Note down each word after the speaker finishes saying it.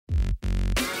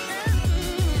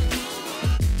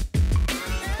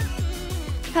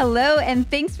Hello, and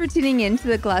thanks for tuning in to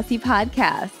the Glossy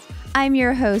Podcast. I'm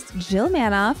your host, Jill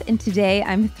Manoff, and today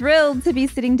I'm thrilled to be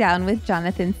sitting down with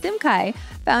Jonathan Simkhai,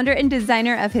 founder and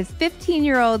designer of his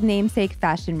 15-year-old namesake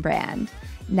fashion brand.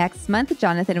 Next month,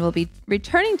 Jonathan will be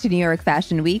returning to New York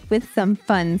Fashion Week with some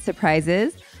fun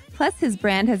surprises. Plus, his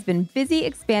brand has been busy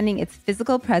expanding its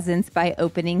physical presence by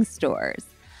opening stores.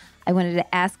 I wanted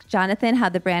to ask Jonathan how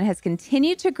the brand has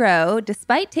continued to grow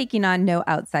despite taking on no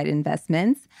outside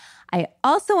investments. I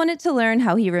also wanted to learn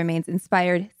how he remains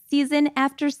inspired season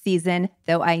after season,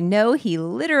 though I know he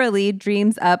literally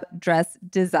dreams up dress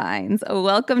designs.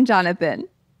 Welcome, Jonathan.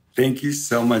 Thank you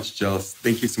so much, Jill.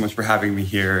 Thank you so much for having me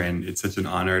here. And it's such an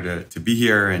honor to be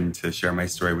here and to share my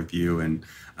story with you and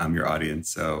your audience.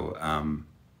 So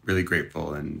really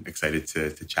grateful and excited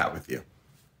to chat with you.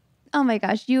 Oh my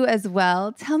gosh, you as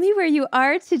well. Tell me where you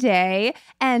are today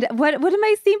and what am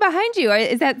I seeing behind you?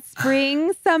 Is that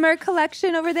spring, summer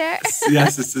collection over there?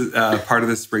 Yes, this is part of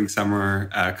the spring, summer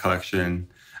collection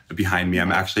behind me.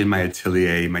 I'm actually in my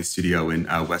atelier, my studio in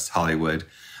West Hollywood.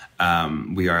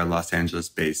 We are a Los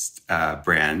Angeles-based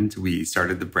brand. We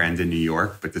started the brand in New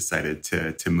York, but decided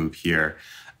to move here,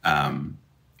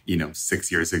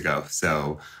 6 years ago.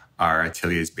 So our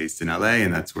atelier is based in LA,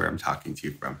 and that's where I'm talking to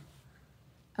you from.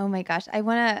 Oh my gosh, I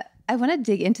want to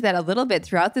dig into that a little bit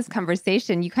throughout this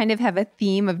conversation. You kind of have a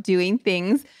theme of doing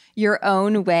things your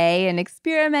own way and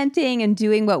experimenting and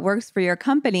doing what works for your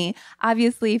company.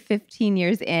 Obviously, 15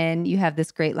 years in, you have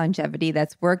this great longevity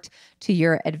that's worked to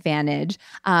your advantage.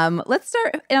 Let's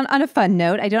start on a fun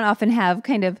note. I don't often have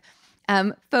kind of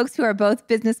folks who are both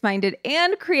business-minded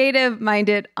and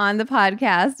creative-minded on the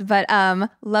podcast, but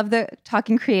love the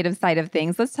talking creative side of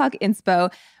things. Let's talk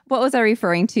inspo. What was I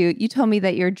referring to? You told me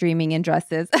that you're dreaming in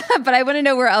dresses, but I want to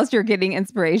know where else you're getting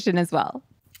inspiration as well.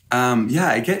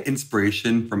 I get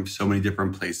inspiration from so many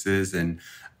different places. And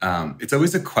it's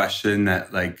always a question that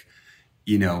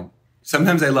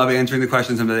sometimes I love answering the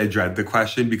question. Sometimes I dread the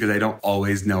question because I don't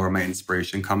always know where my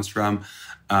inspiration comes from.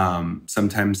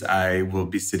 Sometimes I will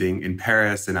be sitting in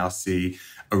Paris and I'll see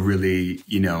a really,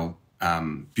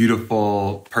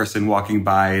 beautiful person walking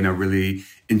by in a really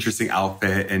interesting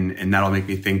outfit and that'll make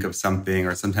me think of something.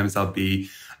 Or sometimes I'll be,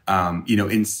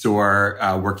 in store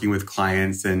working with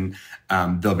clients and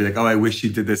they'll be like, oh, I wish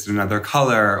you did this in another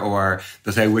color. Or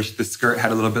they'll say, I wish the skirt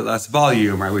had a little bit less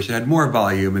volume, or I wish it had more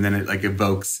volume. And then it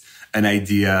evokes an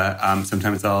idea.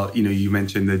 Sometimes you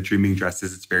mentioned the dreaming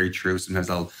dresses. It's very true. Sometimes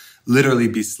I'll literally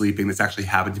be sleeping. This actually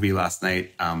happened to me last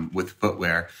night with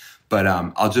footwear. But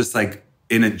I'll just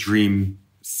in a dream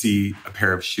see a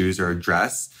pair of shoes or a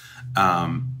dress.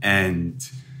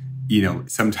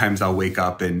 Sometimes I'll wake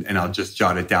up and I'll just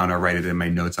jot it down or write it in my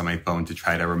notes on my phone to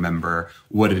try to remember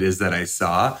what it is that I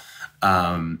saw.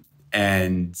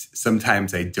 And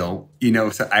sometimes I don't,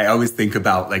 so I always think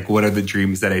about what are the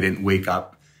dreams that I didn't wake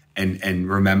up and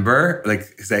remember,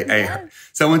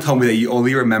 someone told me that you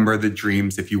only remember the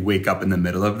dreams if you wake up in the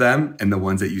middle of them, and the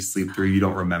ones that you sleep through, you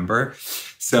don't remember.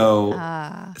 So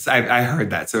I heard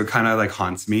that. So it kind of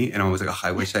haunts me. And I'm always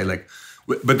I wish I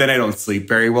but then I don't sleep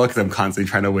very well because I'm constantly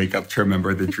trying to wake up to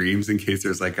remember the dreams in case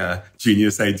there's a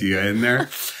genius idea in there.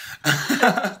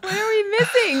 What are we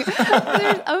missing?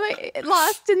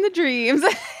 Lost in the dreams.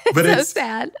 But so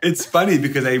sad. It's funny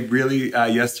because I really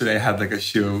yesterday I had a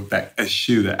shoe that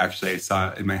actually I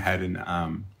saw in my head,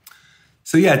 and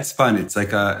so yeah, it's fun. It's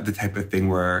the type of thing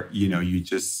where you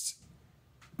just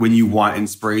when you want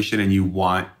inspiration and you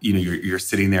want you're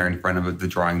sitting there in front of the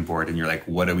drawing board and you're like,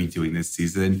 what are we doing this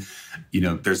season?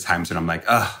 There's times when I'm like,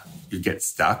 you get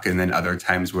stuck, and then other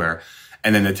times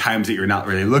and then the times that you're not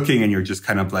really looking and you're just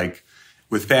kind of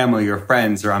with family or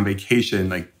friends or on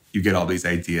vacation, you get all these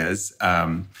ideas.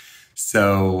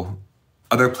 So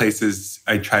other places,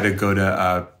 I try to go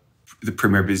to the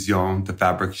Première Vision, the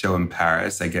fabric show in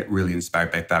Paris. I get really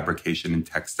inspired by fabrication and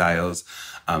textiles,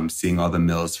 seeing all the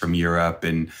mills from Europe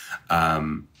and,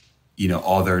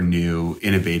 all their new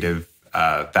innovative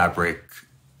fabric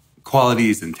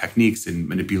qualities and techniques and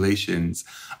manipulations.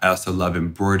 I also love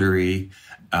embroidery.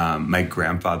 My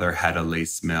grandfather had a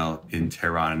lace mill in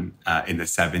Tehran in the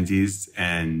 70s.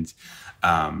 And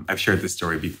I've shared this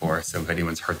story before, so if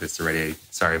anyone's heard this already,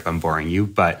 sorry if I'm boring you,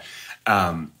 but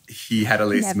he had a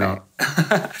lace mill.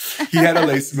 He had a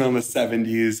lace mill in the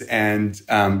 70s and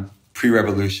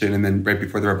pre-revolution. And then right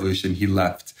before the revolution, he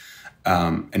left.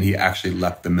 And he actually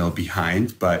left the mill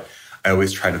behind. But I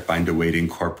always try to find a way to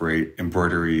incorporate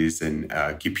embroideries and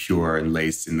guipure and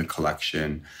lace in the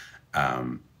collection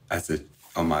as a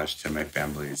homage to my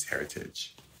family's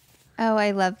heritage. Oh,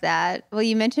 I love that. Well,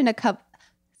 you mentioned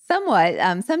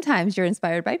Somewhat. Sometimes you're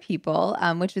inspired by people,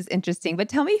 which is interesting. But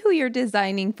tell me who you're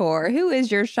designing for. Who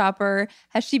is your shopper?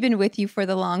 Has she been with you for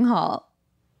the long haul?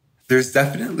 There's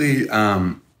definitely,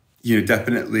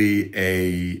 definitely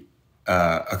a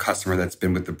customer that's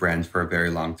been with the brand for a very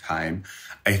long time.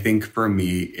 I think for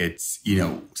me, it's,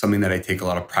 something that I take a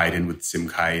lot of pride in with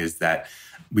Simkhai is that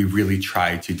we really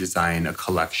try to design a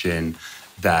collection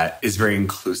that is very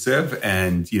inclusive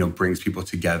and, brings people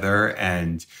together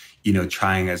and,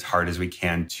 trying as hard as we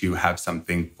can to have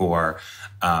something for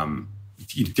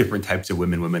different types of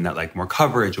women that like more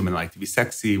coverage, women that like to be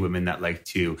sexy, women that like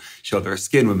to show their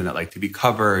skin, women that like to be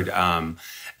covered. And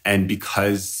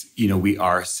because, we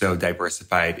are so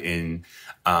diversified in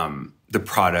the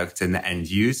product and the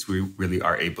end use, we really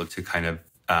are able to kind of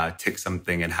tick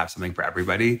something and have something for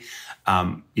everybody.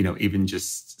 Even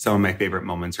just some of my favorite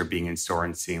moments are being in store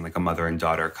and seeing like a mother and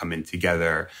daughter come in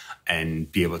together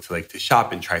and be able to like to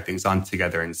shop and try things on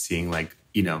together and seeing like,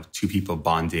 two people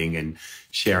bonding and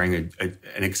sharing an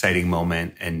exciting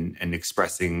moment and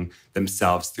expressing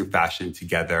themselves through fashion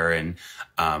together and,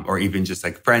 or even just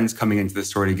like friends coming into the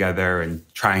store together and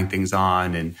trying things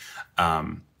on. And,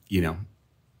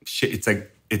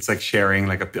 it's like sharing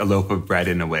like a loaf of bread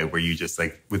in a way where you just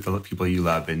like with the people you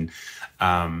love. And,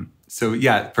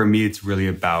 for me, it's really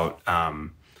about,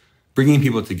 bringing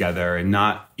people together and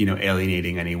not,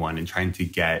 alienating anyone and trying to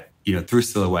get, through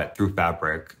silhouette, through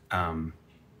fabric,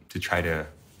 to try to,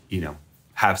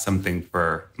 have something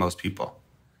for most people.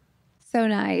 So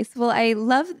nice. Well, I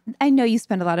know you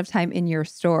spend a lot of time in your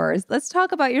stores. Let's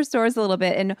talk about your stores a little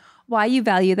bit and why you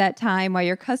value that time, why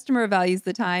your customer values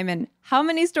the time, and how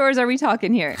many stores are we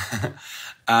talking here?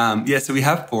 So we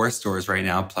have 4 stores right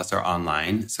now, plus our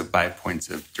online. So 5 points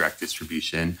of direct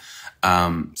distribution.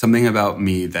 Something about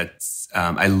me that's,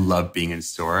 I love being in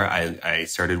store. I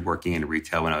started working in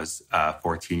retail when I was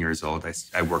 14 years old.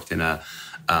 I worked in a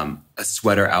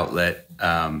sweater outlet.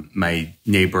 My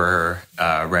neighbor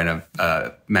ran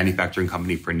a manufacturing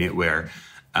company for knitwear.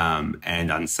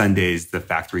 And on Sundays, the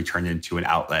factory turned into an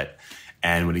outlet.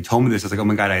 And when he told me this, I was like, oh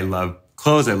my God, I love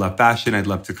clothes. I love fashion. I'd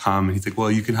love to come. And he's like, well,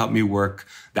 you can help me work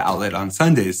the outlet on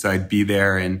Sundays. So I'd be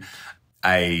there and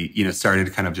I,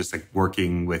 started kind of just like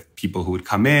working with people who would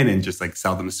come in and just like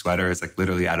sell them sweaters, like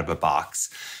literally out of a box.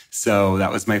 So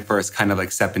that was my first kind of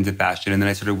like step into fashion. And then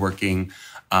I started working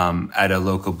at a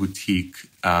local boutique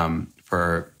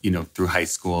for, through high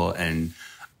school. And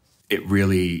it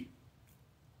really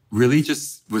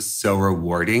just was so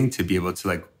rewarding to be able to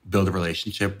like build a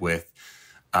relationship with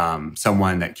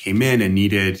someone that came in and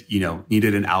needed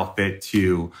an outfit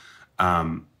to,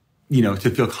 to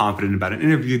feel confident about an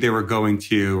interview they were going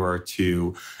to, or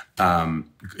to,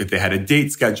 if they had a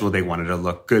date scheduled, they wanted to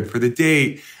look good for the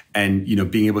date and,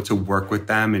 being able to work with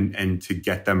them and to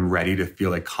get them ready to feel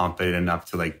like confident enough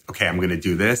to like, okay, I'm going to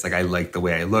do this. Like, I like the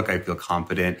way I look. I feel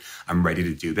confident. I'm ready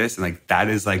to do this. And like, that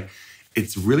is like,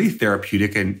 it's really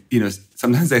therapeutic. And,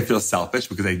 sometimes I feel selfish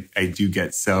because I do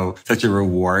get such a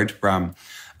reward from,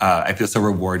 I feel so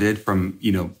rewarded from,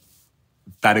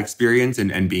 that experience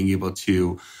and being able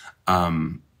to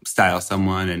style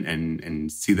someone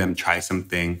and see them try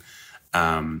something.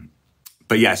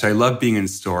 So I love being in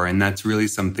store, and that's really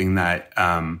something that,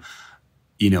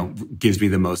 gives me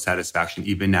the most satisfaction.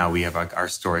 Even now we have our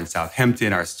store in Southampton,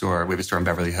 we have a store in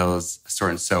Beverly Hills, a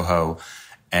store in SoHo,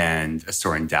 and a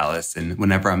store in Dallas. And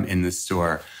whenever I'm in the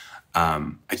store, I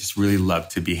just really love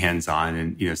to be hands-on.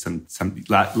 And,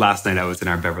 last night I was in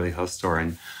our Beverly Hills store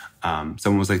and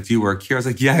someone was like, do you work here? I was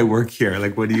like, yeah, I work here.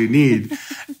 Like, what do you need?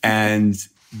 And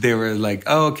they were like,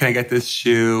 oh, can I get this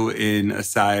shoe in a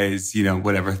size,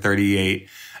 38?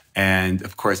 And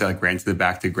of course I like ran to the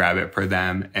back to grab it for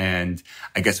them. And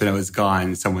I guess when I was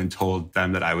gone, someone told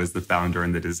them that I was the founder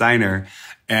and the designer.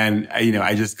 And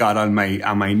I just got on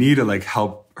my knee to like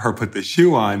help her put the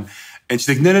shoe on. And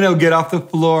she's like, no, get off the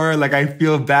floor. Like, I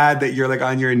feel bad that you're like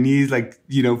on your knees, like,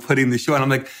 putting the shoe on. I'm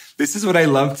like, this is what I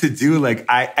love to do. Like,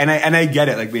 I get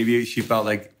it. Like, maybe she felt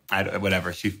like,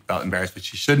 she felt embarrassed, but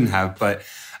she shouldn't have. But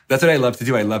that's what I love to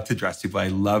do. I love to dress people. I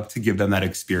love to give them that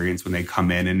experience when they come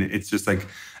in. And it's just like,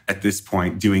 at this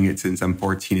point, doing it since I'm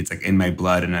 14, it's like in my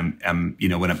blood. And I'm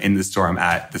when I'm in the store, I'm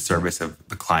at the service of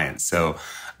the client. So,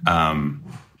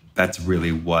 that's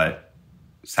really what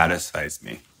satisfies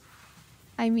me.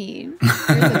 I mean,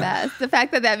 you're the best. The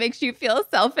fact that makes you feel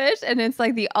selfish and it's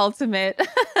like the ultimate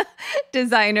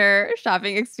designer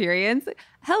shopping experience.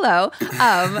 Hello.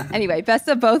 Anyway, best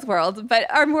of both worlds.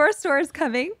 But are more stores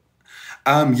coming?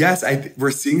 Yes,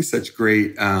 we're seeing such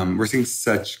great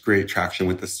traction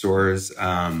with the stores.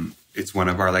 It's one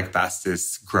of our like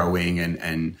fastest growing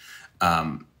and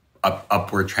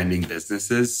upward trending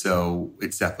businesses. So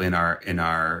it's definitely in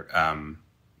our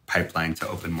pipeline to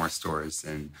open more stores.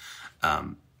 And,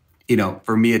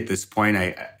 for me at this point,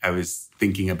 I was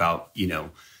thinking about,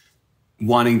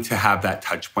 wanting to have that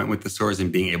touch point with the stores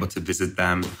and being able to visit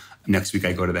them. Next week,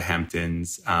 I go to the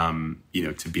Hamptons,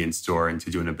 to be in store and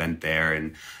to do an event there.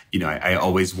 And, I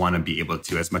always want to be able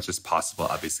to, as much as possible,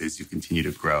 obviously, as you continue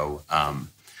to grow.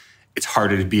 It's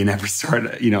harder to be in every store,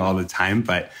 all the time.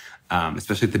 But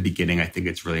especially at the beginning, I think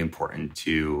it's really important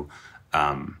to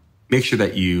make sure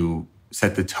that you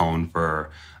set the tone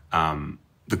for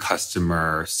the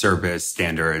customer service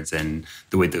standards and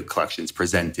the way the collection's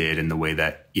presented and the way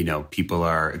that, people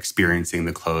are experiencing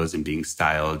the clothes and being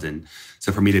styled. And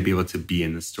so for me to be able to be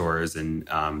in the stores and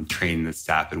train the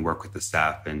staff and work with the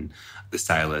staff and the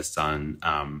stylists on,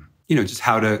 just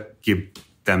how to give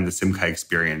them the Simkhai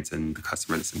experience and the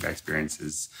customer the Simkhai experience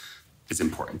is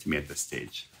important to me at this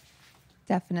stage.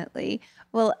 Definitely.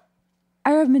 Well,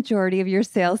 are a majority of your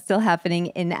sales still happening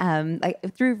in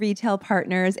through retail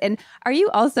partners? And are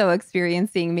you also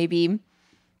experiencing maybe,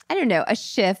 I don't know, a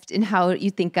shift in how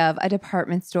you think of a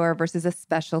department store versus a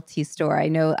specialty store? I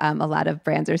know a lot of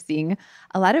brands are seeing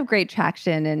a lot of great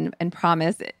traction and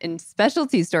promise in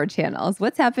specialty store channels.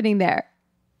 What's happening there?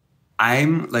 I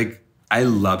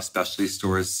love specialty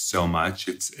stores so much.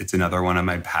 It's another one of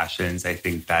my passions. I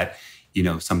think that,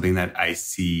 something that I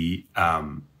see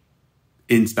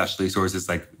in specialty stores is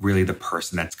like really the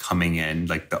person that's coming in,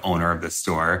 like the owner of the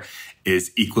store is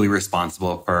equally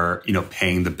responsible for,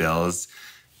 paying the bills,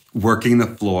 working the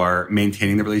floor,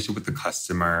 maintaining the relationship with the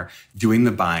customer, doing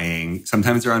the buying.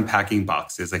 Sometimes they're unpacking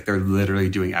boxes, like they're literally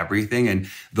doing everything. And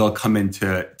they'll come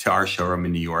into our showroom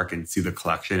in New York and see the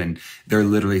collection. And they're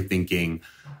literally thinking,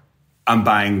 I'm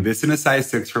buying this in a size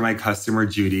 6 for my customer,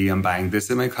 Judy. I'm buying this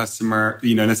in my customer,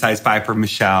 in a size 5 for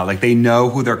Michelle. Like they know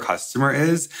who their customer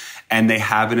is and they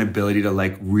have an ability to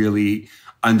like really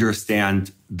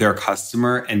understand their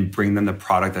customer and bring them the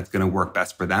product that's going to work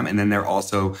best for them. And then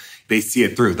they see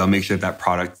it through. They'll make sure that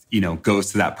product,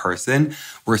 goes to that person.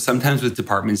 Where sometimes with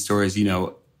department stores,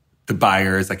 the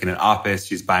buyer is like in an office,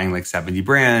 she's buying like 70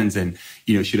 brands and,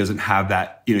 she doesn't have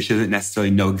that, she doesn't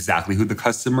necessarily know exactly who the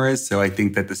customer is. So I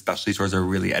think that the specialty stores are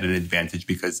really at an advantage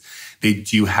because they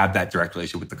do have that direct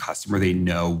relationship with the customer. They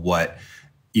know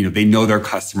they know their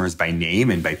customers by name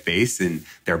and by face and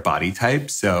their body type.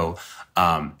 So,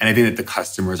 and I think that the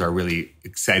customers are really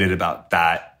excited about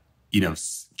that,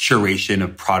 curation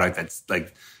of product that's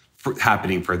like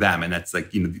happening for them. And that's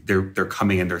like, they're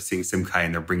coming and they're seeing Simkhai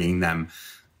and they're bringing them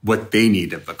what they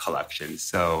need of the collection.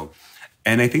 So,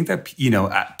 and I think that,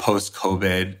 at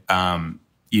post-COVID,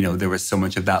 there was so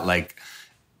much of that like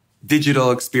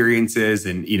digital experiences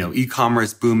and,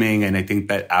 e-commerce booming. And I think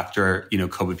that after,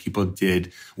 COVID, people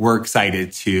were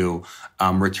excited to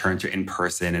return to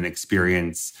in-person and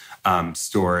experience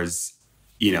stores,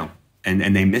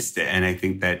 and they missed it. And I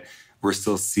think that we're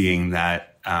still seeing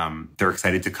that they're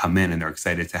excited to come in and they're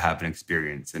excited to have an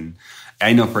experience. And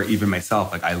I know for even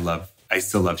myself, like I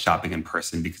still love shopping in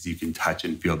person because you can touch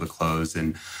and feel the clothes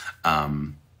and,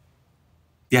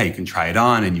 you can try it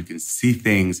on and you can see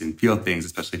things and feel things,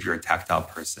 especially if you're a tactile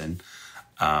person.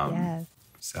 Yes.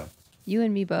 So you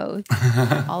and me both,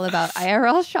 all about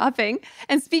IRL shopping.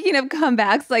 And speaking of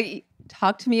comebacks, like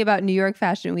talk to me about New York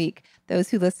Fashion Week. Those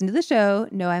who listen to the show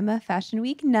know I'm a Fashion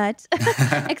Week nut.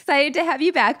 Excited to have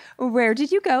you back. Where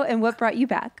did you go and what brought you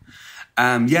back?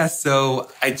 So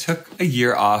I took a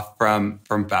year off from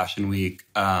Fashion Week.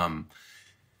 I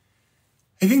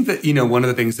think that, one of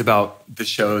the things about the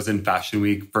shows and Fashion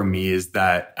Week for me is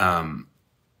that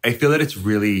I feel that it's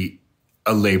really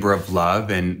a labor of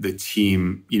love, and the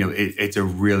team, it's a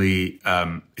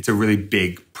really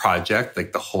big project.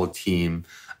 Like the whole team,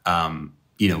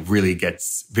 really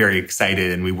gets very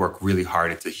excited and we work really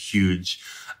hard. It's a huge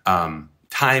time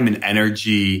and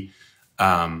energy.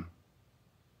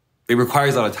 It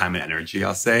requires a lot of time and energy,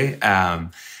 I'll say.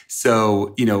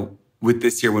 So, with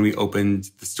this year, when we opened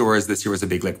the stores, this year was a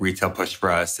big like retail push for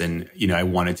us. And, I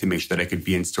wanted to make sure that I could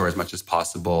be in store as much as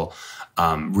possible,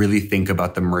 really think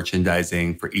about the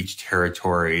merchandising for each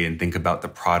territory and think about the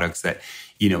products that,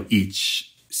 each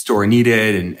store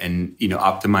needed and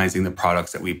optimizing the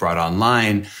products that we brought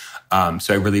online.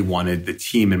 So I really wanted the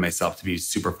team and myself to be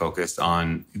super focused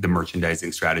on the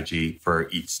merchandising strategy for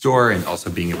each store and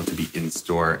also being able to be in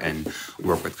store and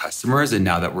work with customers. And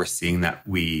now that we're seeing that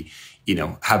we,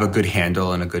 have a good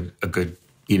handle and a good,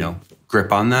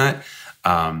 grip on that,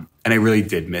 And I really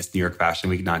did miss New York Fashion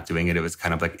Week not doing it. It was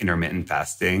kind of like intermittent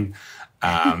fasting.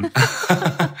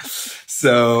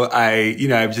 So I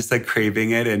was just like craving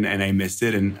it and I missed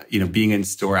it. And, being in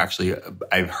store, actually,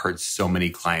 I've heard so many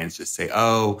clients just say,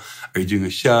 "Oh, are you doing a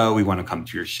show? We want to come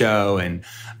to your show." And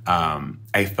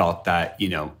I felt that,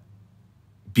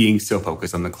 being so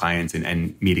focused on the clients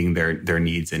and meeting their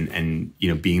needs and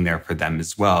being there for them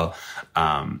as well.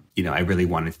 I really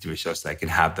wanted to do a show so I could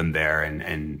have them there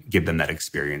and give them that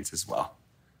experience as well.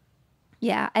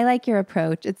 Yeah, I like your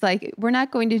approach. It's like, we're not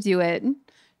going to do it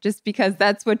just because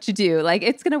that's what you do. Like,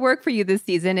 it's going to work for you this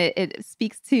season. It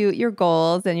speaks to your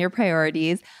goals and your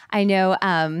priorities. I know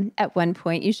at one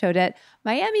point you showed at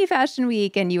Miami Fashion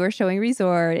Week and you were showing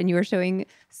resort and you were showing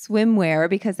swimwear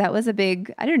because that was a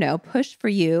big, push for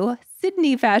you.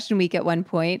 Sydney Fashion Week at one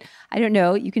point. I don't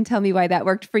know. You can tell me why that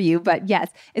worked for you. But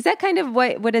yes, is that kind of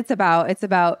what it's about? It's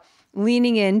about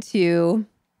leaning into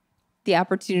the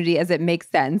opportunity as it makes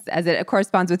sense, as it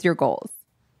corresponds with your goals.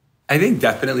 I think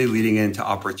definitely leading into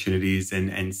opportunities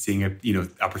and seeing if,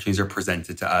 opportunities are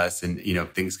presented to us and,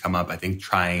 things come up. I think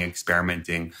trying,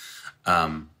 experimenting.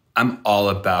 I'm all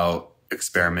about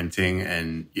experimenting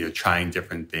and, trying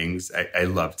different things. I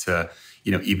love to,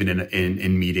 even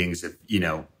in meetings, if,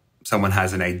 someone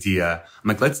has an idea, I'm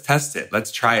like, let's test it.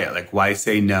 Let's try it. Like, why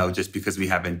say no just because we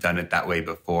haven't done it that way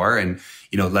before? And,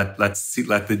 let's see,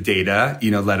 let the data,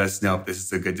 let us know if this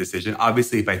is a good decision.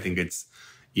 Obviously, if I think it's,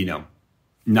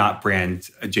 not brand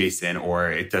adjacent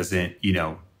or it doesn't,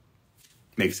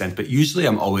 make sense. But usually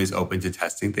I'm always open to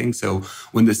testing things. So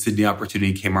when the Sydney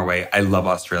opportunity came our way, I love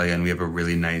Australia and we have a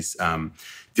really nice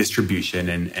distribution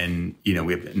and we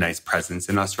have a nice presence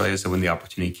in Australia. So when the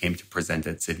opportunity came to present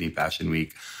at Sydney Fashion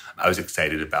Week, I was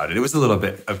excited about it. It was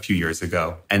a few years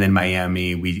ago. And in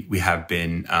Miami, we have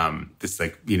been this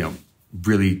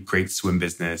really great swim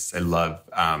business. I love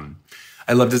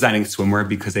designing swimwear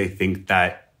because I think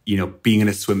that, being in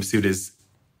a swimsuit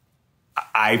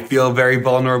I feel very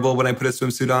vulnerable when I put a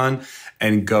swimsuit on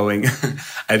and going,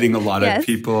 I think a lot of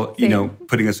people,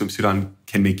 putting a swimsuit on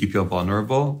can make you feel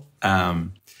vulnerable.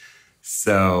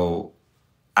 So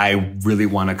I really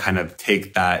want to kind of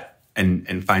take that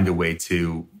and find a way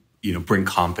to, bring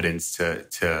confidence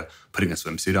to putting a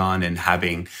swimsuit on and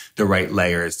having the right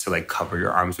layers to like cover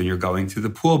your arms when you're going to the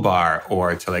pool bar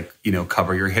or to like,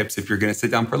 cover your hips if you're going to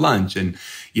sit down for lunch and,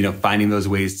 finding those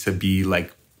ways to be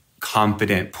like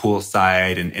confident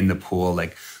poolside and in the pool,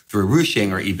 like through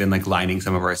ruching or even like lining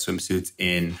some of our swimsuits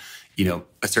in,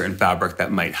 a certain fabric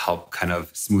that might help kind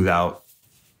of smooth out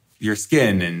your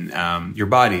skin and your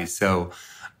body. So,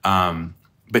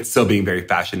 but still being very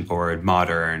fashion forward,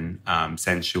 modern,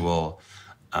 sensual,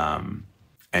 and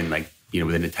like,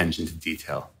 with an attention to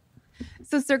detail.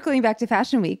 So circling back to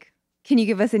Fashion Week, can you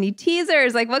give us any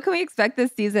teasers? Like, what can we expect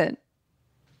this season?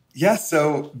 Yeah,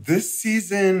 so this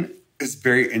season is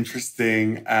very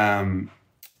interesting.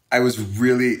 I was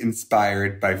really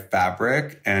inspired by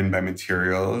fabric and by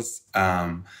materials.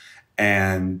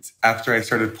 And after I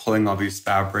started pulling all these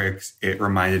fabrics, it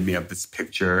reminded me of this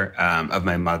picture of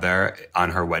my mother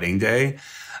on her wedding day.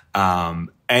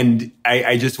 And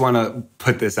I just want to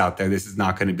put this out there. This is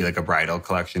not going to be like a bridal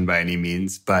collection by any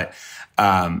means, but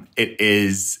it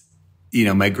is,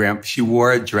 she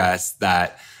wore a dress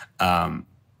that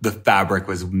the fabric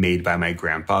was made by my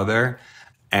grandfather.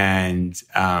 And,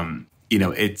 I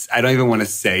don't even want to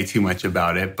say too much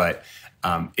about it, but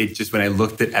it just, when I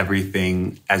looked at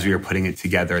everything as we were putting it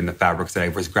together and the fabrics that I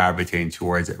was gravitating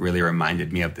towards, it really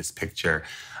reminded me of this picture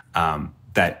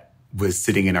that was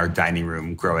sitting in our dining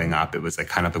room growing up. It was like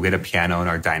kind of, we had a piano in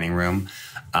our dining room.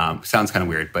 Sounds kind of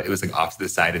weird, but it was like off to the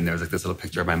side. And there was like this little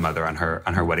picture of my mother on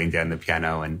her wedding day on the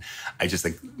piano. And I just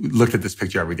like looked at this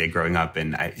picture every day growing up.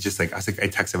 And I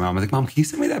texted my mom, I was like, Mom, can you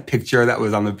send me that picture that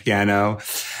was on the piano?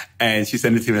 And she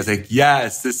sent it to me and I was like,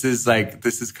 yes, this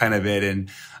is kind of it. And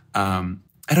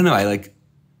I don't know.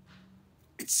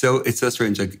 It's so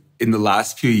strange. Like in the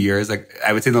last few years, like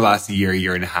I would say in the last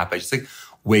year and a half, I just like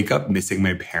wake up missing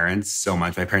my parents so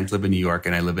much. My parents live in New York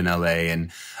and I live in LA.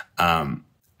 And,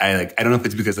 I don't know if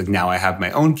it's because like now I have my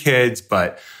own kids,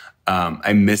 but,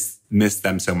 I miss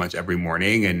them so much every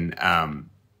morning. And,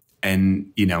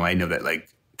 I know that like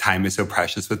time is so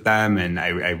precious with them. And I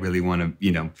really want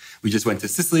to, we just went to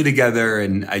Sicily together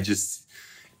and I just,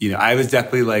 I was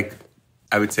definitely like,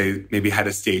 I would say maybe had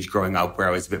a stage growing up where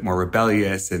I was a bit more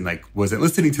rebellious and like wasn't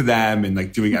listening to them and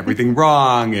like doing everything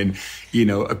wrong and,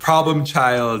 a problem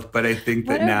child. But I think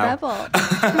that now,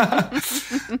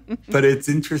 but it's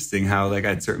interesting how like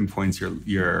at certain points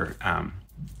you're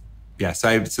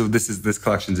So this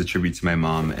collection's a tribute to my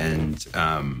mom and,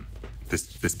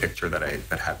 this picture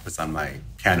that was on my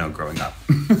piano growing up.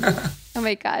 Oh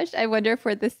my gosh. I wonder if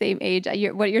we're the same age.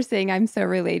 What you're saying, I'm so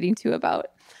relating to about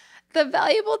the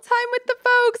valuable time with the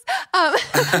folks.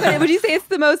 But would you say it's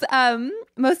the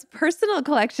most personal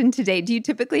collection to date? Do you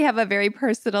typically have a very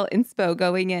personal inspo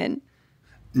going in?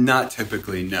 Not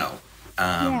typically, no.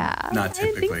 Not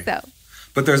typically. I think so.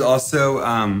 But there's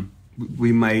also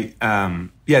we might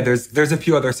there's a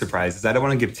few other surprises. I don't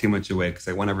want to give too much away because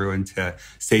I want everyone to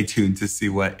stay tuned to see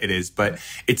what it is. But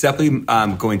it's definitely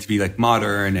going to be like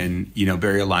modern and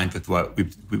very aligned with what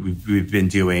we've been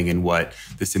doing and what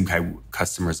the Simkhai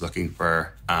customer is looking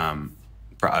for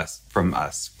from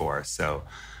us. So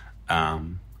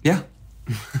yeah.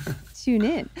 Tune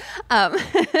in.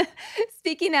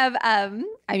 Speaking of,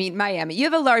 Miami, you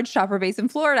have a large shopper base in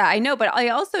Florida. I know, but I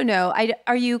also know,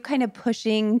 are you kind of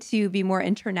pushing to be more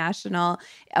international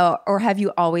or have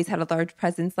you always had a large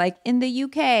presence like in the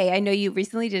UK? I know you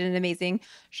recently did an amazing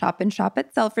shop and shop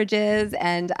at Selfridges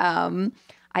and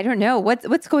I don't know,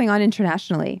 what's going on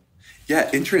internationally? Yeah,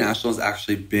 international has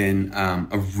actually been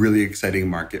a really exciting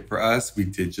market for us. We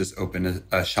did just open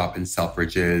a shop in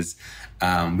Selfridges.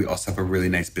 We also have a really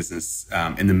nice business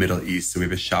in the Middle East. So we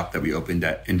have a shop that we opened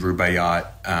in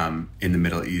Rubaiyat in the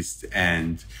Middle East.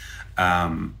 And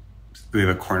we have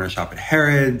a corner shop at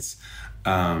Harrods.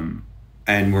 And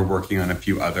we're working on a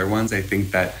few other ones. I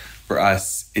think that for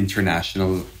us,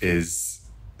 international is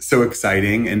so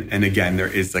exciting. And again, there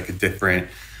is like a different,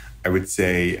 I would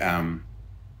say,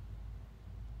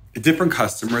 a different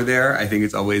customer there. I think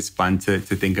it's always fun to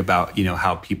think about,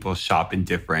 how people shop in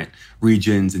different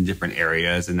regions and different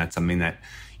areas. And that's something that,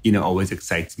 always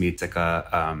excites me. It's like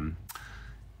a,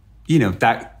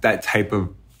 that type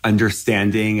of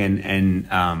understanding and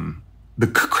the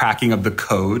cracking of the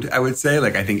code, I would say.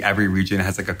 Like, I think every region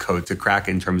has like a code to crack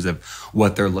in terms of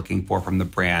what they're looking for from the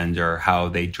brand or how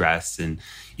they dress. And,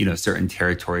 certain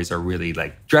territories are really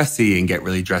like dressy and get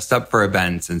really dressed up for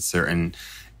events, and certain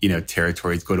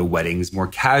territories go to weddings more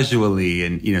casually.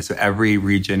 And, so every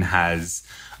region has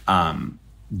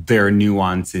their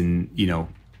nuance in,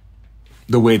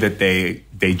 the way that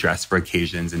they dress for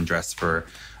occasions and dress for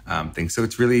things. So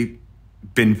it's really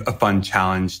been a fun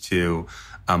challenge to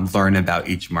learn about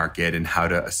each market and how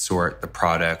to assort the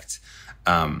product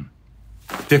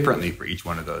differently for each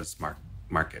one of those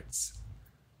markets.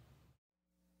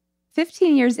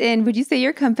 15 years in, would you say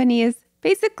your company is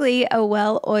basically a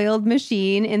well-oiled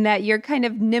machine in that you're kind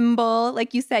of nimble?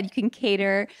 Like you said, you can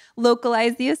cater,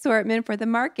 localize the assortment for the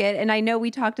market. And I know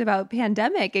we talked about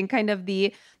pandemic and kind of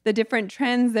the different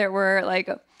trends that were like,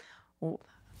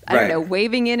 I don't know,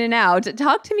 waving in and out.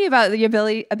 Talk to me about the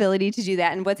ability to do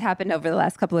that and what's happened over the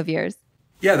last couple of years.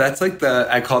 Yeah, that's like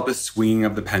I call it the swinging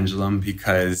of the pendulum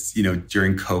because,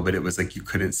 during COVID, it was like you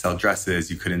couldn't sell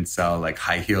dresses, you couldn't sell like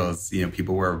high heels.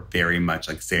 People were very much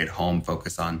like stay at home,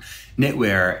 focus on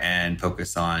knitwear and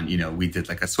focus on, we did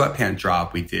like a sweatpant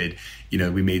drop. We did,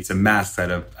 we made some masks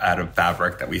out of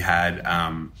fabric that we had.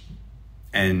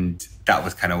 And that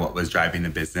was kind of what was driving the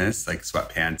business, like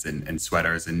sweatpants and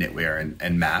sweaters and knitwear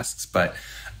and masks. But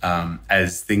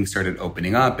as things started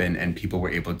opening up and people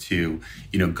were able to,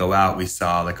 go out, we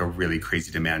saw like a really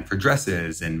crazy demand for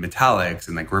dresses and metallics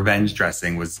and like revenge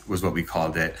dressing was what we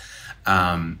called it.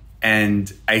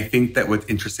 And I think that what's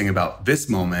interesting about this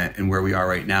moment and where we are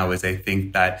right now is I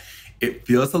think that it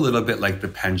feels a little bit like the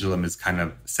pendulum is kind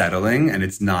of settling and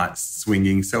it's not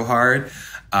swinging so hard.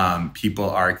 People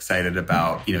are excited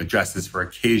about, dresses for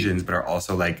occasions, but are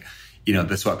also like, the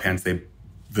sweatpants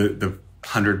the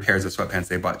 100 pairs of sweatpants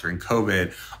they bought during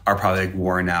COVID are probably like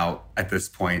worn out at this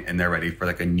point and they're ready for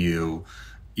like a new,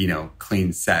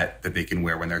 clean set that they can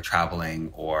wear when they're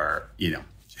traveling or,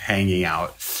 hanging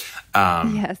out.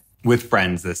 Yes. With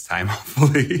friends this time,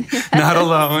 hopefully. Not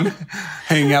alone,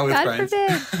 hanging out with God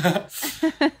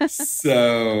friends.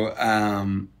 So,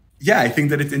 I think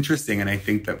that it's interesting. And I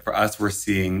think that for us, we're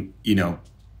seeing,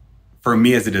 for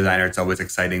me as a designer, it's always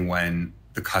exciting when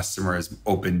the customer is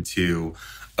open to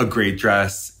a great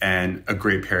dress and a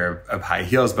great pair of high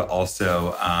heels, but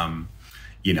also, a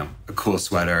cool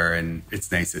sweater. And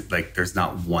it's nice that like there's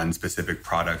not one specific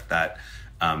product that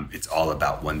it's all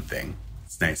about one thing.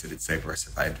 It's nice that it's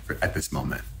diversified at this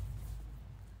moment.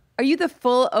 Are you the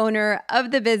full owner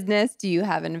of the business? Do you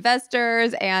have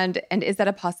investors? And is that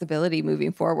a possibility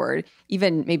moving forward,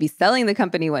 even maybe selling the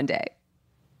company one day?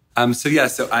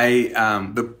 So I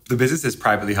the business is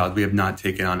privately held. We have not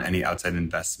taken on any outside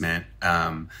investment.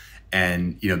 And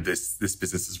this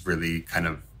business has really kind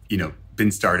of,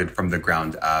 been started from the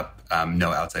ground up.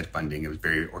 No outside funding. It was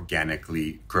very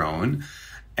organically grown.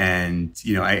 And,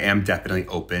 I am definitely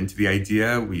open to the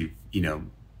idea. We've,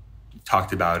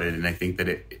 talked about it. And I think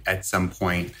that at some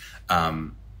point,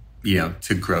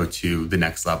 to grow to the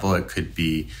next level, it could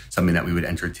be something that we would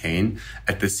entertain.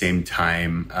 At the same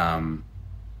time,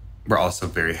 we're also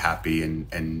very happy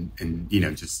and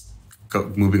just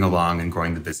moving along and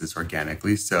growing the business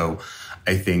organically. So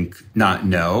I think not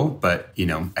no, but,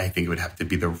 I think it would have to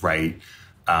be the right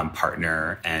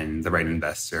partner and the right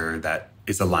investor that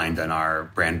is aligned on our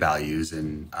brand values.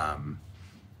 And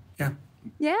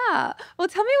Yeah. Well,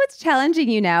 tell me what's challenging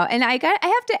you now. And I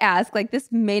have to ask, like,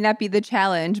 this may not be the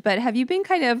challenge, but have you been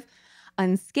kind of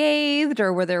unscathed,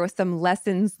 or were there some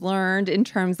lessons learned in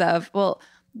terms of, well,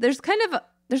 there's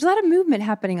a lot of movement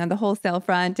happening on the wholesale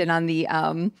front and on the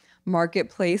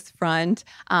marketplace front,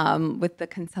 with the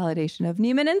consolidation of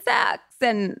Neiman and Saks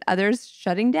and others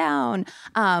shutting down.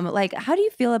 How do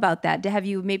you feel about that? Have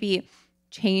you maybe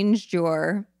changed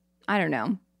your, I don't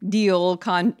know, deal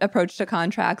approach to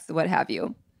contracts, what have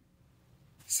you?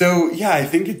 So yeah, I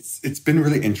think it's been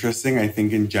really interesting. I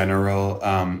think in general,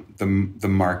 the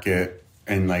market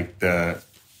and like the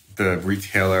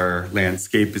retailer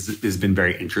landscape has been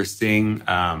very interesting.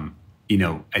 I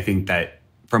think that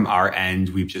from our end,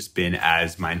 we've just been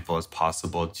as mindful as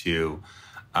possible to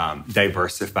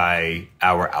diversify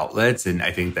our outlets. And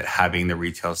I think that having the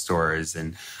retail stores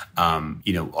and,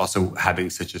 also having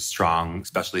such a strong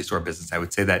specialty store business, I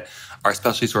would say that our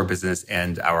specialty store business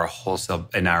and our wholesale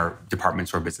and our department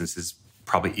store business is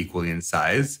probably equally in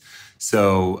size.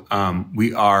 So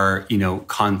we are,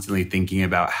 constantly thinking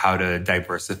about how to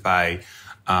diversify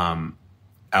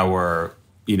our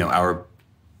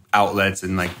outlets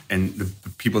and the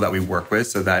people that we work with,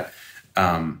 so that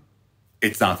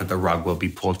it's not that the rug will be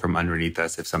pulled from underneath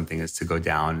us if something is to go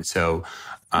down. So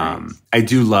I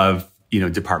do love,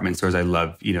 department stores. I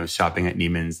love, shopping at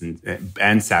Neiman's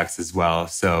and Saks as well.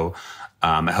 So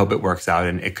I hope it works out,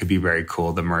 and it could be very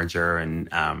cool, the merger and,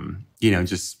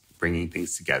 just bringing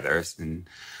things together. And,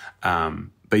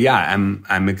 but yeah,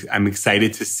 I'm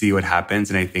excited to see what happens.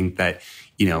 And I think that,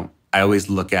 I always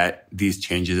look at these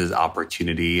changes as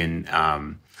opportunity and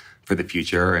for the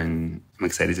future. And I'm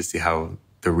excited to see how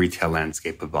the retail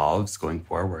landscape evolves going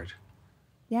forward.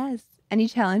 Yes. Any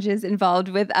challenges involved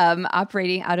with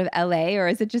operating out of LA, or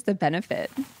is it just a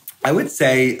benefit? I would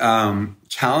say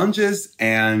challenges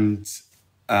and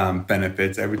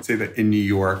benefits. I would say that in New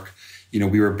York,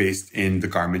 we were based in the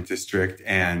garment district,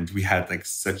 and we had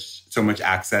so much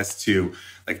access to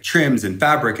like trims and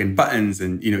fabric and buttons,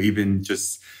 and even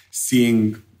just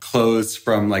seeing clothes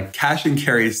from like cash and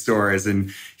carry stores.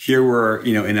 And here we're,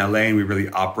 in LA, and we really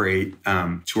operate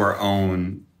to our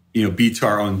own, beat to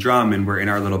our own drum, and we're in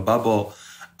our little bubble.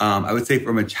 I would say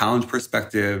from a challenge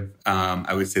perspective,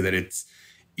 I would say that it's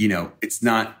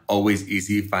not always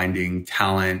easy finding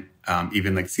talent,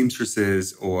 even like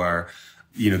seamstresses or,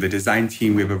 the design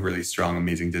team. We have a really strong,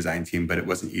 amazing design team, but it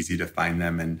wasn't easy to find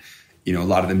them. And, a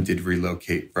lot of them did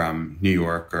relocate from New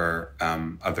York or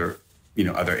other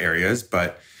areas,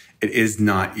 but it is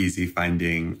not easy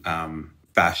finding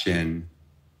fashion,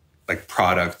 like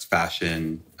product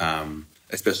fashion,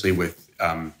 especially with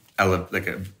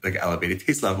elevated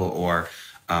taste level or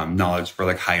knowledge for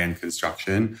like high-end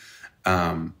construction.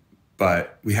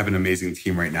 But we have an amazing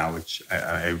team right now, which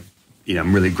I'm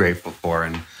really grateful for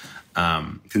and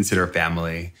consider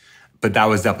family. But that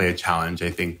was definitely a challenge. I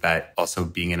think that also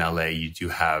being in LA, you do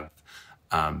have,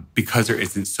 because there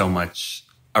isn't so much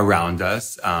around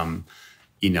us,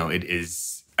 it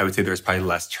is, I would say there's probably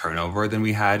less turnover than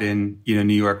we had in,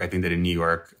 New York. I think that in New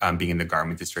York, being in the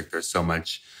garment district, there's so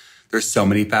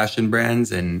many fashion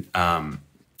brands, and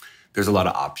there's a lot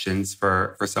of options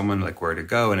for someone like where to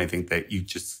go. And I think that you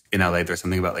just, in LA, there's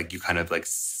something about like, you kind of like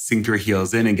sink your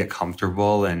heels in and get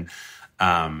comfortable. And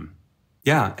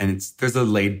and there's a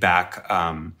laid back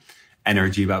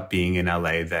energy about being in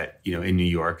LA that, in New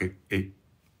York,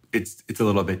 it's a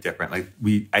little bit different. Like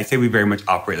I say we very much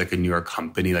operate like a New York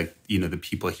company. Like, the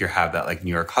people here have that like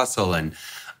New York hustle and,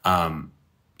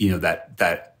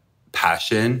 that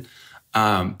passion.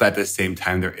 But at the same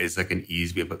time, there is like an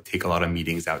ease. We have to take a lot of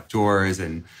meetings outdoors,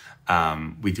 and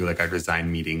we do like our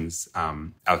design meetings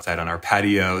outside on our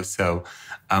patio. So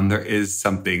there is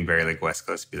something very like West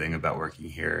Coast feeling about working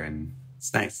here, and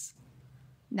it's nice.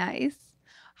 Nice.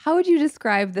 How would you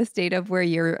describe the state of where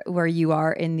you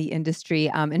are in the industry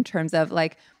in terms of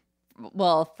like,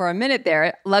 well, for a minute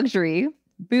there, luxury,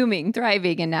 booming,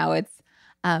 thriving, and now it's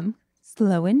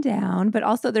slowing down, but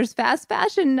also there's fast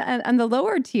fashion on the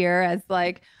lower tier as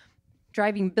like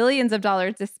driving billions of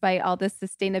dollars despite all this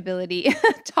sustainability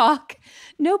talk.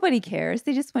 Nobody cares.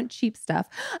 They just want cheap stuff.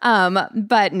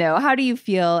 But no, how do you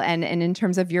feel? And in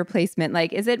terms of your placement,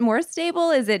 like, is it more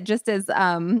stable? Is it just as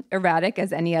erratic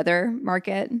as any other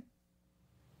market?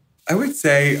 I would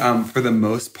say for the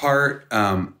most part,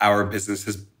 our business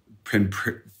has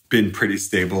been pretty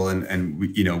stable, and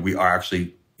we are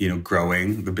actually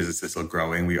growing. The business is still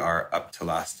growing. We are up to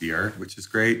last year, which is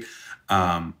great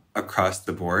across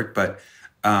the board. But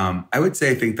I would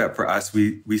say I think that for us,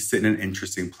 we sit in an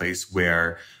interesting place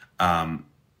where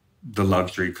the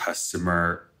luxury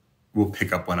customer will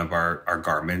pick up one of our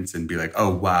garments and be like,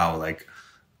 oh wow, like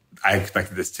I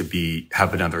expected this to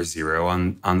have another zero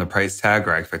on the price tag,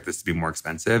 or I expect this to be more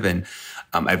expensive. And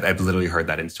I've literally heard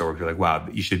that in store where people are like, wow,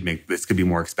 you should make this could be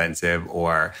more expensive,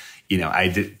 or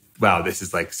wow, this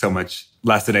is like so much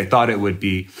less than I thought it would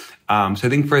be. So I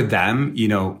think for them,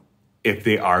 if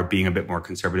they are being a bit more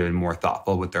conservative and more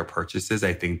thoughtful with their purchases,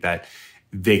 I think that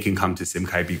they can come to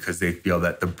Simkhai because they feel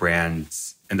that the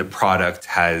brands and the product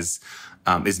is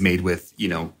made with,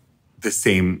 the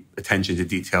same attention to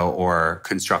detail or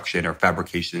construction or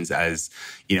fabrications as,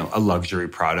 a luxury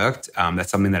product.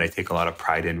 That's something that I take a lot of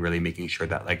pride in, really making sure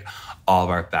that like all of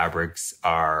our fabrics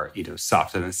are,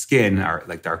 soft on the skin,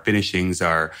 our finishings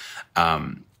are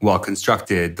well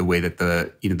constructed. The way that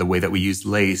the way that we use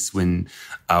lace when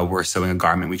we're sewing a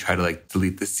garment, we try to like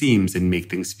delete the seams and make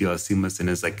things feel as seamless and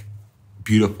as like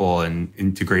beautiful and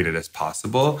integrated as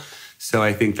possible. So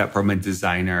I think that from a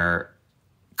designer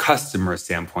customer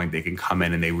standpoint, they can come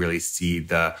in and they really see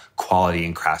the quality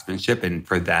and craftsmanship. And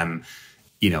for them,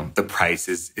 the price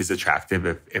is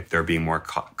attractive if they're being more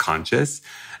conscious.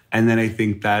 And then I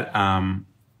think that,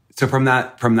 so from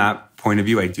that point of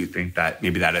view, I do think that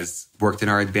maybe that has worked in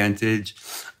our advantage.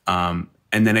 And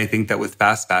then I think that with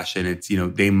fast fashion, it's,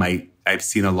 I've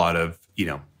seen a lot of,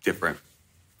 different,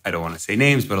 I don't want to say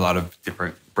names, but a lot of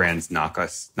different brands knock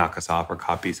us off or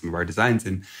copy some of our designs.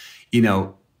 And,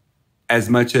 as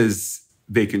much as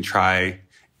they can try,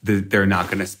 they're not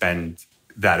going to spend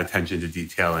that attention to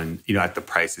detail, and at the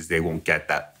prices they won't get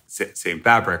that same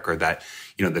fabric, or that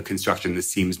the construction, the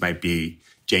seams might be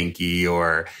janky,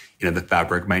 or the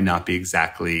fabric might not be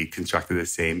exactly constructed the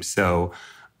same. So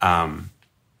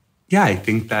I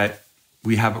think that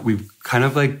we've kind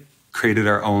of like created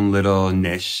our own little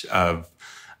niche of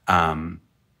and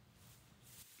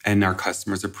our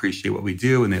customers appreciate what we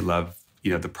do and they love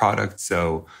the product.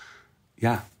 So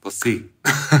yeah, we'll see.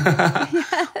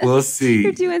 We'll see.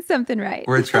 You're doing something right.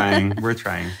 We're trying.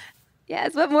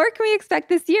 Yes. What more can we expect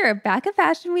this year? Back at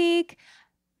Fashion Week,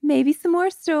 maybe some more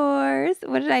stores.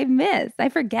 What did I miss? I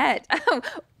forget.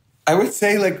 I would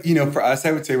say for us,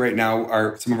 I would say right now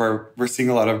we're seeing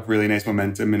a lot of really nice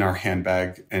momentum in our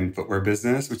handbag and footwear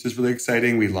business, which is really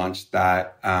exciting. We launched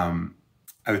that, I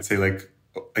would say like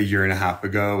a year and a half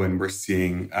ago, and we're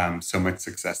seeing so much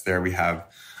success there. We have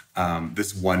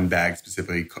this one bag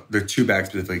specifically, there are two bags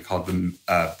specifically called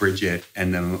the Bridget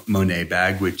and the Monet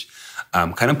bag, which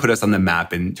kind of put us on the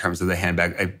map in terms of the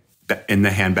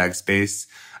handbag space.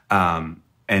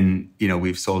 And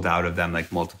we've sold out of them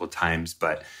like multiple times,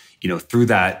 but through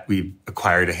that we've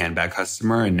acquired a handbag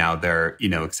customer, and now they're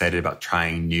excited about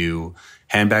trying new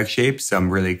handbag shapes. So I'm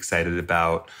really excited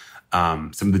about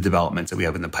some of the developments that we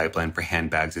have in the pipeline for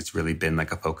handbags. It's really been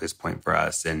like a focus point for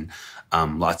us, and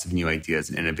lots of new ideas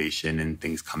and innovation and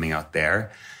things coming out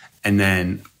there. And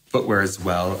then footwear as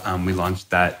well. We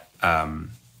launched that, I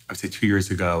would say 2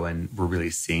 years ago, and we're really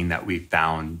seeing that we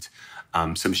found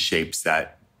some shapes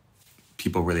that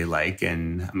people really like,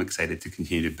 and I'm excited to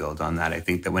continue to build on that. I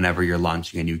think that whenever you're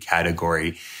launching a new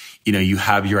category, you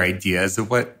have your ideas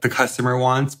of what the customer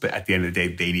wants, but at the end of the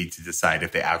day, they need to decide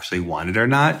if they actually want it or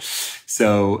not.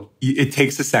 So it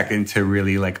takes a second to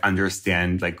really like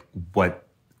understand like what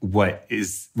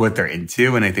they're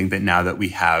into. And I think that now that we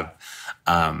have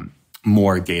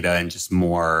more data and just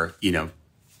more,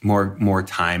 more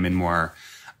time and more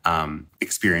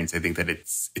experience, I think that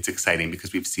it's exciting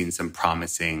because we've seen some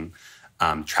promising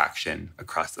traction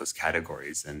across those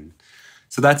categories. And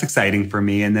so that's exciting for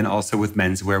me. And then also with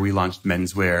menswear, we launched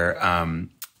menswear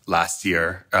last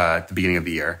year, at the beginning of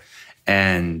the year.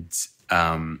 And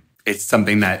it's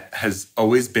something that has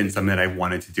always been something that I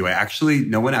wanted to do. I actually,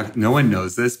 no one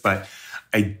knows this, but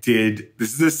this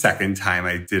is the second time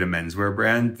I did a menswear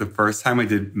brand. The first time I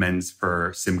did men's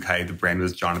for Simkhai, the brand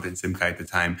was Jonathan Simkhai at the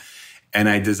time. And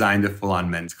I designed a full-on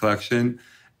men's collection,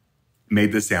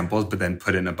 made the samples, but then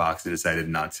put it in a box and decided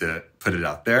not to put it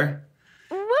out there.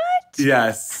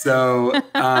 Yes. So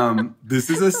this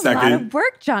is a second. A lot of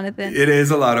work, Jonathan. It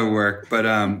is a lot of work,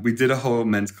 but we did a whole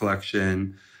men's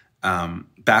collection.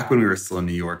 back when we were still in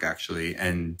New York, actually,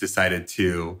 and decided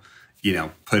to,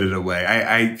 put it away.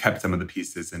 I kept some of the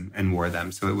pieces and wore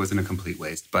them, so it wasn't a complete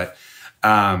waste. But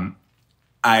so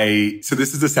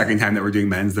this is the second time that we're doing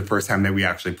men's. The first time that we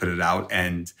actually put it out,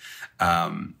 and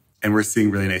we're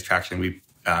seeing really nice traction.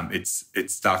 It's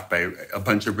stocked by a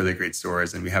bunch of really great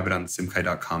stores, and we have it on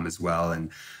Simkhai.com as well,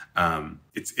 and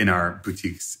it's in our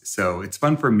boutiques. So it's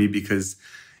fun for me because,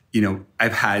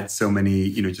 I've had so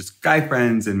many, just guy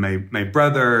friends and my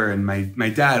brother and my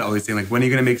dad always saying, like, when are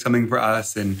you going to make something for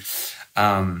us? And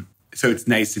so it's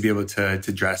nice to be able to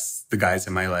dress the guys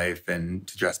in my life and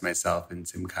to dress myself in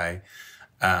Simkhai.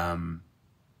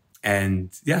 And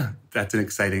yeah, that's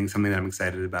something that I'm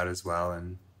excited about as well.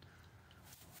 And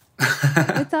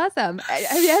it's awesome.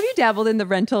 Have you dabbled in the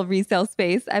rental resale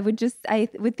space? I would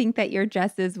think that your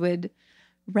dresses would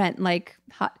rent like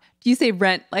hot. Do you say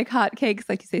rent like hotcakes?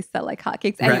 Like you say sell like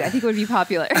hotcakes? Anyway, I think it would be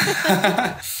popular.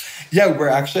 Yeah, we're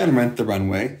actually on Rent the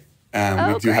Runway. We do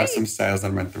have great. some styles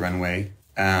on Rent the Runway.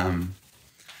 And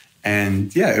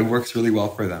yeah, it works really well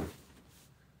for them.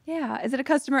 Yeah. Is it a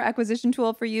customer acquisition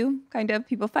tool for you? Kind of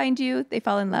people find you, they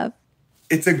fall in love.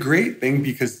 It's a great thing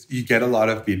because you get a lot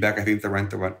of feedback. I think the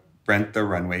Rent the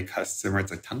Runway customer,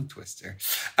 it's a tongue twister.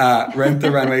 Rent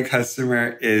the Runway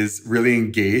customer is really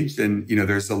engaged, and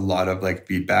there's a lot of like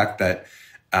feedback that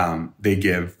they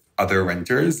give other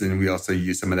renters, and we also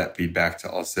use some of that feedback to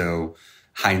also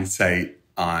hindsight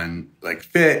on like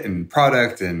fit and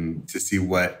product and to see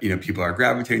what people are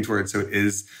gravitating towards. So it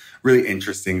is really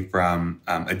interesting from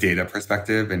a data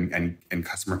perspective and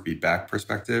customer feedback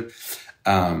perspective.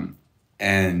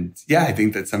 And yeah, I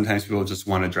think that sometimes people just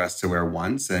want a dress to wear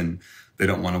once and they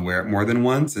don't want to wear it more than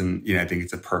once. And, I think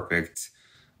it's a perfect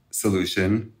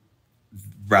solution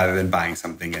rather than buying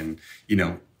something. And,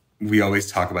 we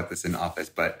always talk about this in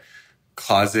office, but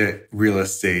closet real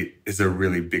estate is a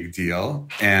really big deal.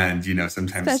 And,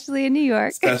 sometimes. Especially in New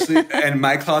York. And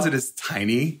my closet is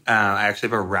tiny. I actually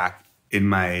have a rack in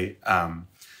my,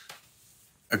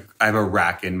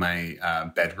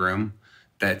 bedroom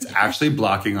that's actually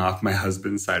blocking off my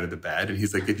husband's side of the bed. And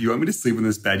he's like, if you want me to sleep in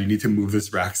this bed, you need to move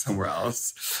this rack somewhere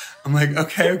else. I'm like,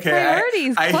 okay.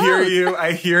 I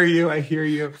hear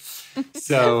you.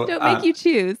 So don't make you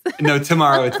choose. No,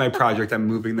 tomorrow it's my project. I'm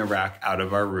moving the rack out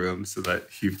of our room so that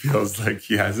he feels like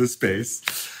he has a space.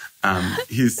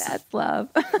 That's love.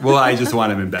 Well, I just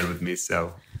want him in bed with me.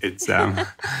 So it's,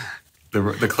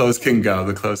 the clothes can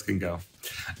go.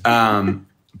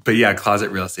 But yeah,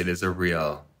 closet real estate is a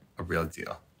real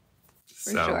deal.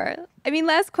 For sure. I mean,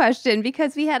 last question,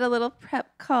 because we had a little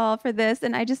prep call for this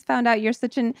and I just found out you're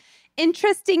such an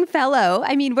interesting fellow.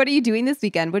 I mean, what are you doing this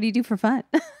weekend? What do you do for fun?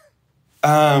 What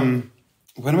am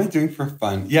I doing for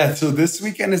fun? Yeah, so this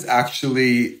weekend is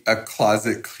actually a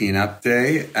closet cleanup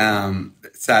day.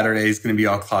 Saturday is going to be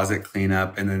all closet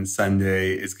cleanup, and then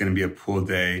Sunday is going to be a pool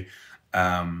day.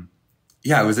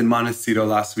 I was in Montecito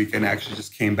last weekend. I actually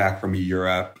just came back from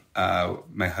Europe.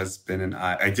 My husband and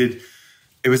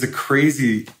it was a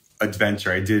crazy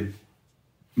adventure. I did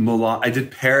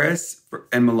Paris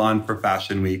and Milan for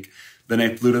Fashion Week. Then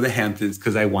I flew to the Hamptons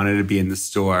because I wanted to be in the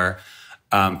store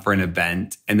for an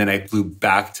event. And then I flew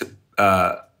back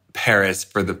to Paris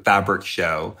for the fabric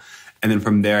show. And then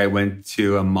from there, I went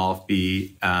to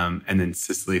Amalfi and then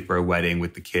Sicily for a wedding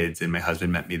with the kids. And my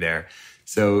husband met me there.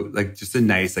 So like just a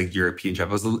nice like European trip.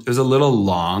 It was a little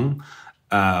long.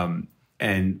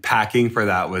 And packing for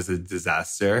that was a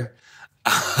disaster.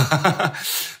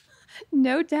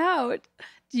 No doubt.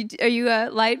 Are you a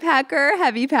light packer,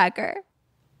 heavy packer?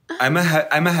 I'm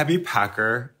a heavy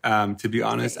packer. To be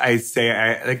honest, I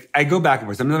go back and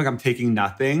forth. Sometimes like I'm taking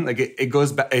nothing. Like it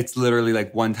goes back. It's literally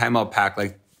like one time I'll pack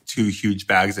like 2 huge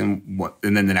bags and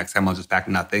then the next time I'll just pack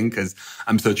nothing because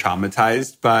I'm so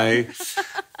traumatized by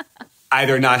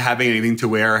either not having anything to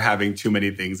wear or having too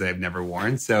many things I've never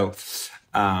worn. So,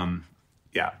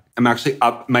 yeah, I'm actually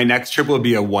up. My next trip will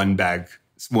be a one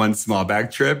small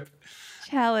bag trip.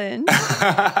 Challenge.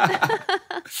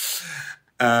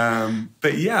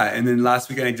 But yeah, and then last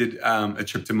weekend I did a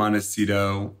trip to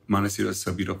Montecito. Montecito is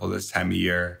so beautiful this time of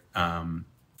year.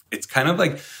 It's kind of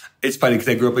like, it's funny because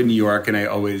I grew up in New York and I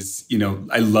always,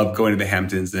 I love going to the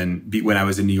Hamptons. And when I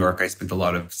was in New York, I spent a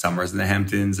lot of summers in the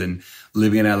Hamptons. And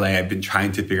living in LA, I've been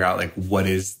trying to figure out like what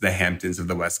is the Hamptons of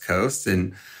the West Coast.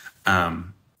 And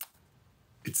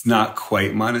it's not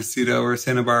quite Montecito or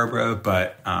Santa Barbara,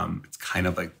 but it's kind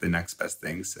of like the next best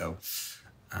thing. So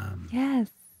yes.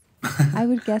 I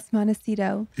would guess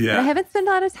Montecito. Yeah. But I haven't spent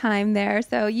a lot of time there,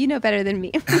 so you know better than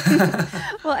me.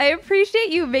 Well, I appreciate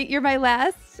you. You're my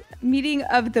last meeting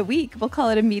of the week. We'll call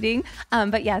it a meeting.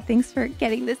 But yeah, thanks for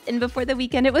getting this in before the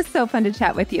weekend. It was so fun to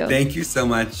chat with you. Thank you so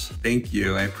much. Thank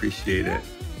you. I appreciate it.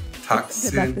 Talk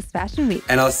soon. Good luck this fashion week.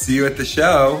 And I'll see you at the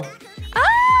show.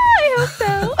 I hope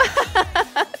so.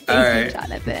 Thank All right. you,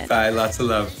 Jonathan. Bye. Lots of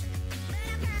love.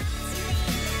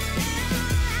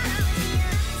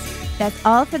 That's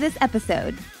all for this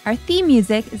episode. Our theme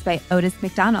music is by Otis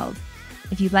McDonald.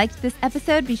 If you liked this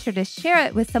episode, be sure to share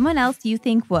it with someone else you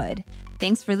think would.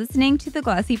 Thanks for listening to the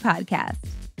Glossy Podcast.